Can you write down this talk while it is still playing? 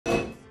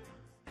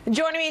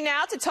Joining me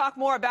now to talk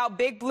more about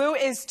Big Blue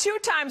is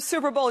two-time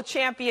Super Bowl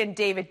champion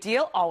David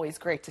Diehl. Always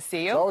great to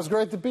see you. It's always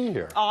great to be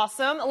here.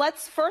 Awesome.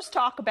 Let's first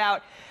talk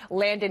about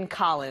Landon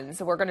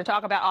Collins. We're going to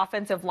talk about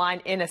offensive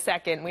line in a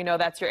second. We know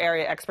that's your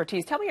area of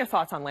expertise. Tell me your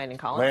thoughts on Landon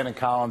Collins. Landon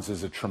Collins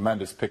is a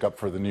tremendous pickup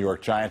for the New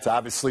York Giants.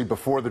 Obviously,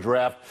 before the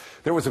draft,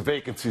 there was a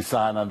vacancy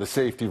sign on the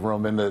safety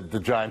room in the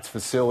Giants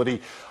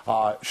facility.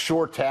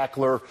 Short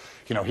tackler.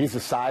 You know, he's the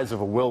size of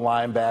a will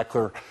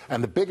linebacker.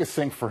 And the biggest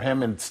thing for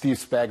him in Steve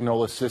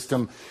Spagnuolo's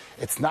system,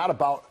 it's not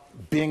about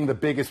being the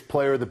biggest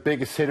player, the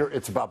biggest hitter.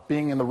 It's about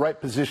being in the right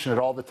position at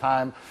all the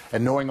time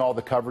and knowing all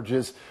the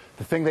coverages.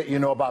 The thing that you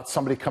know about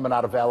somebody coming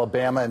out of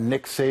Alabama and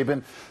Nick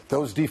Saban,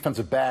 those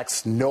defensive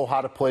backs know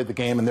how to play the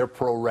game, and they're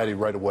pro-ready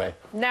right away.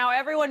 Now,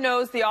 everyone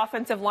knows the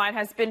offensive line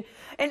has been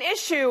an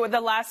issue the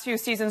last few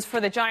seasons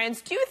for the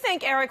Giants. Do you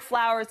think Ereck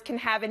Flowers can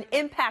have an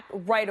impact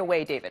right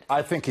away, David?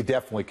 I think he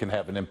definitely can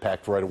have an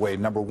impact right away.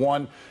 Number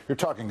one, you're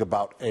talking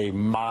about a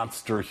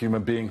monster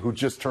human being who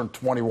just turned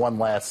 21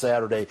 last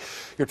Saturday.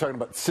 You're talking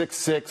about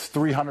 6'6",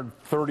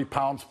 330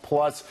 pounds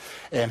plus,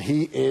 and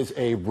he is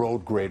a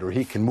road grader.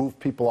 He can move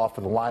people off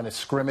of the line of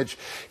scrimmage.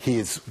 He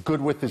is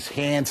good with his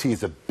hands.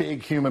 He's a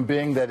big human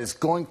being that is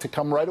going to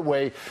come right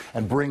away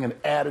and bring an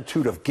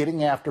attitude of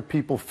getting after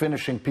people,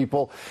 finishing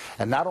people.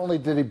 And not only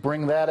did he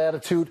bring that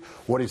attitude,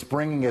 what he's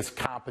bringing is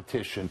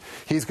competition.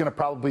 He's going to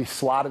probably be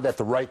slotted at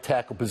the right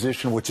tackle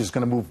position, which is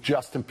going to move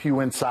Justin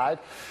Pugh inside,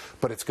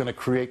 but it's going to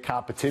create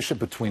competition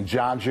between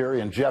John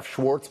Jerry and Jeff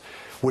Schwartz,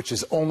 which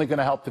is only going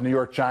to help the New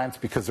York Giants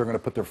because they're going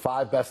to put their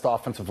 5 best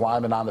offensive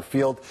linemen on the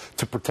field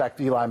to protect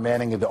Eli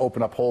Manning and to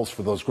open up holes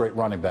for those great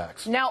running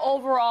backs. Now,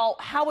 overall,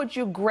 how would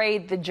you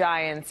grade the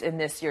Giants in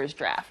this year's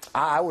draft?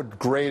 I would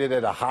grade it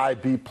at a high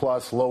B+,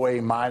 low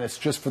A-,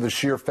 just for the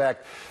sheer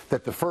fact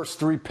that the first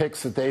 3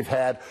 picks that they've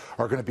had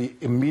are going to be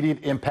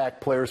immediate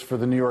impact players for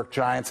the New York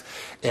Giants,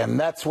 and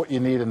that's what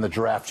you need in the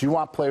draft. You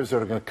want players that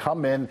are going to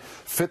come in,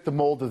 fit the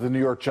mold of the New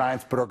York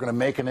Giants, but are going to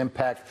make an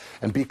impact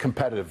and be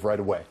competitive right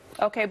away.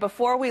 Okay,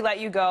 before we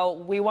let you go,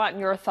 we want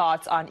your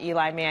thoughts on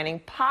Eli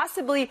Manning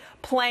possibly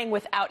playing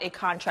without a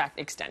contract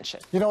extension.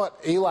 You know what?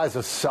 Eli's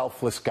a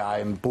selfless guy,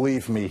 and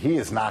believe me, he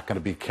is not going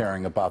to be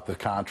caring about the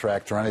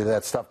contract or any of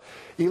that stuff.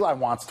 Eli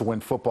wants to win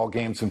football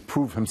games and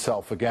prove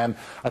himself again.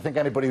 I think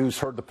anybody who's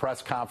heard the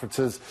press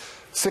conferences,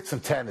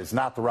 6-10 is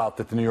not the route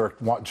that the New York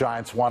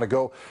Giants want to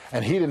go,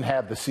 and he didn't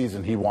have the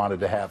season he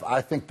wanted to have.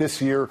 I think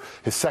this year,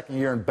 his second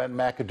year in Ben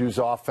McAdoo's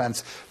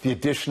offense, the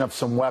addition of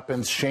some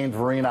weapons, Shane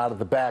Vereen out of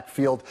the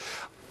backfield,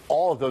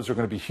 all of those are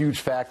going to be huge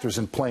factors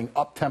in playing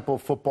up-tempo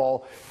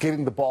football,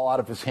 getting the ball out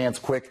of his hands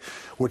quick,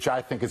 which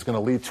I think is going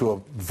to lead to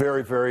a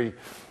very, very,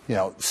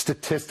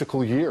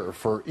 statistical year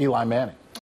for Eli Manning.